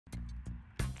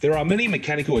There are many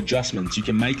mechanical adjustments you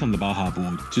can make on the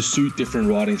BajaBoard to suit different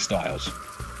riding styles.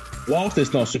 Whilst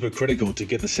it's not super critical to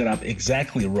get the setup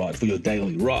exactly right for your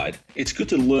daily ride, it's good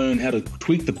to learn how to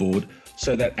tweak the board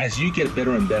so that as you get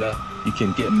better and better, you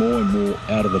can get more and more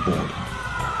out of the board.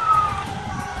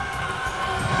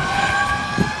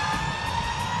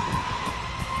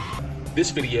 This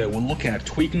video will look at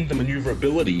tweaking the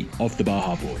maneuverability of the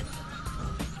BajaBoard.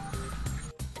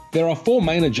 There are 4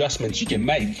 main adjustments you can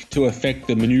make to affect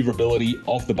the maneuverability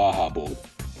of the BajaBoard: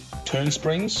 turn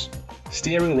springs,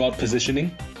 steering rod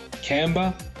positioning,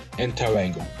 camber, and toe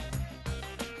angle.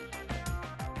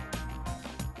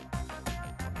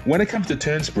 When it comes to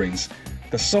turn springs,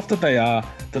 the softer they are,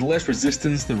 the less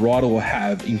resistance the rider will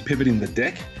have in pivoting the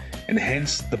deck, and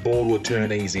hence the board will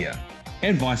turn easier,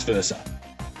 and vice versa.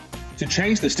 To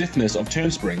change the stiffness of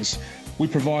turn springs, we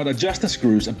provide adjuster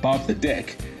screws above the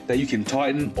deck that you can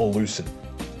tighten or loosen.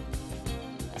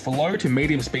 For low to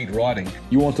medium speed riding,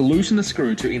 you want to loosen the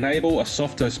screw to enable a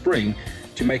softer spring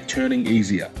to make turning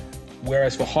easier,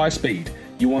 whereas for high speed,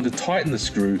 you want to tighten the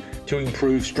screw to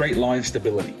improve straight line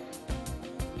stability.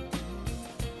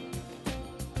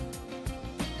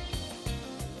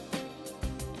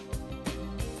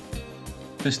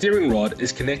 The steering rod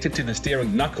is connected to the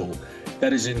steering knuckle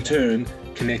that is in turn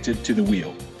connected to the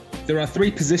wheel. There are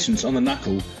 3 positions on the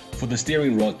knuckle for the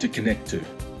steering rod to connect to.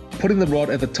 Putting the rod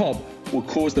at the top will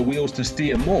cause the wheels to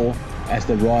steer more as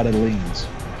the rider leans,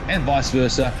 and vice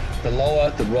versa. The lower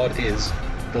the rod is,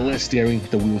 the less steering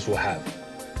the wheels will have.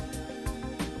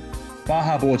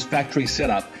 BajaBoard's factory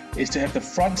setup is to have the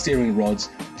front steering rods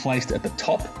placed at the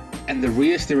top and the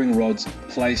rear steering rods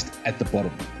placed at the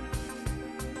bottom.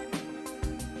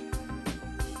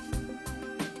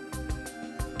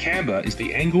 Camber is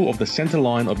the angle of the center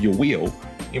line of your wheel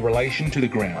in relation to the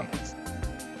ground.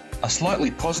 A slightly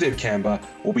positive camber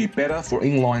will be better for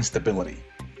inline stability.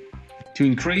 To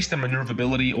increase the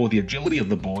maneuverability or the agility of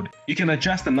the board, you can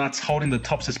adjust the nuts holding the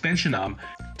top suspension arm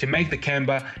to make the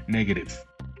camber negative.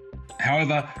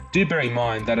 However, do bear in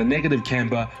mind that a negative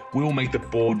camber will make the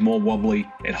board more wobbly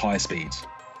at high speeds.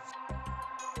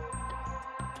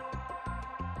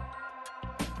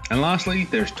 And lastly,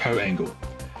 there's toe angle.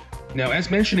 Now,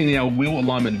 as mentioned in our wheel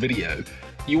alignment video,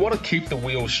 you want to keep the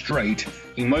wheels straight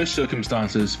in most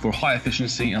circumstances for high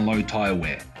efficiency and low tire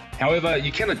wear. However,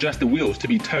 you can adjust the wheels to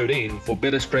be toed in for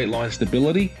better straight line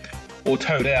stability or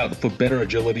toed out for better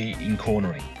agility in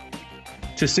cornering.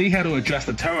 To see how to adjust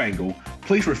the toe angle,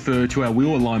 please refer to our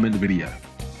wheel alignment video.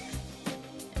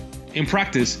 In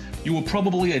practice, you will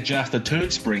probably adjust the turn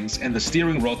springs and the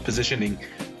steering rod positioning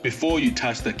before you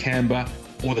touch the camber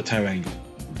or the toe angle.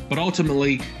 But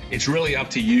ultimately, it's really up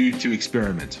to you to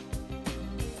experiment.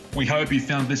 We hope you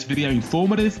found this video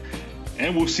informative,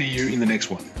 and we'll see you in the next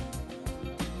one.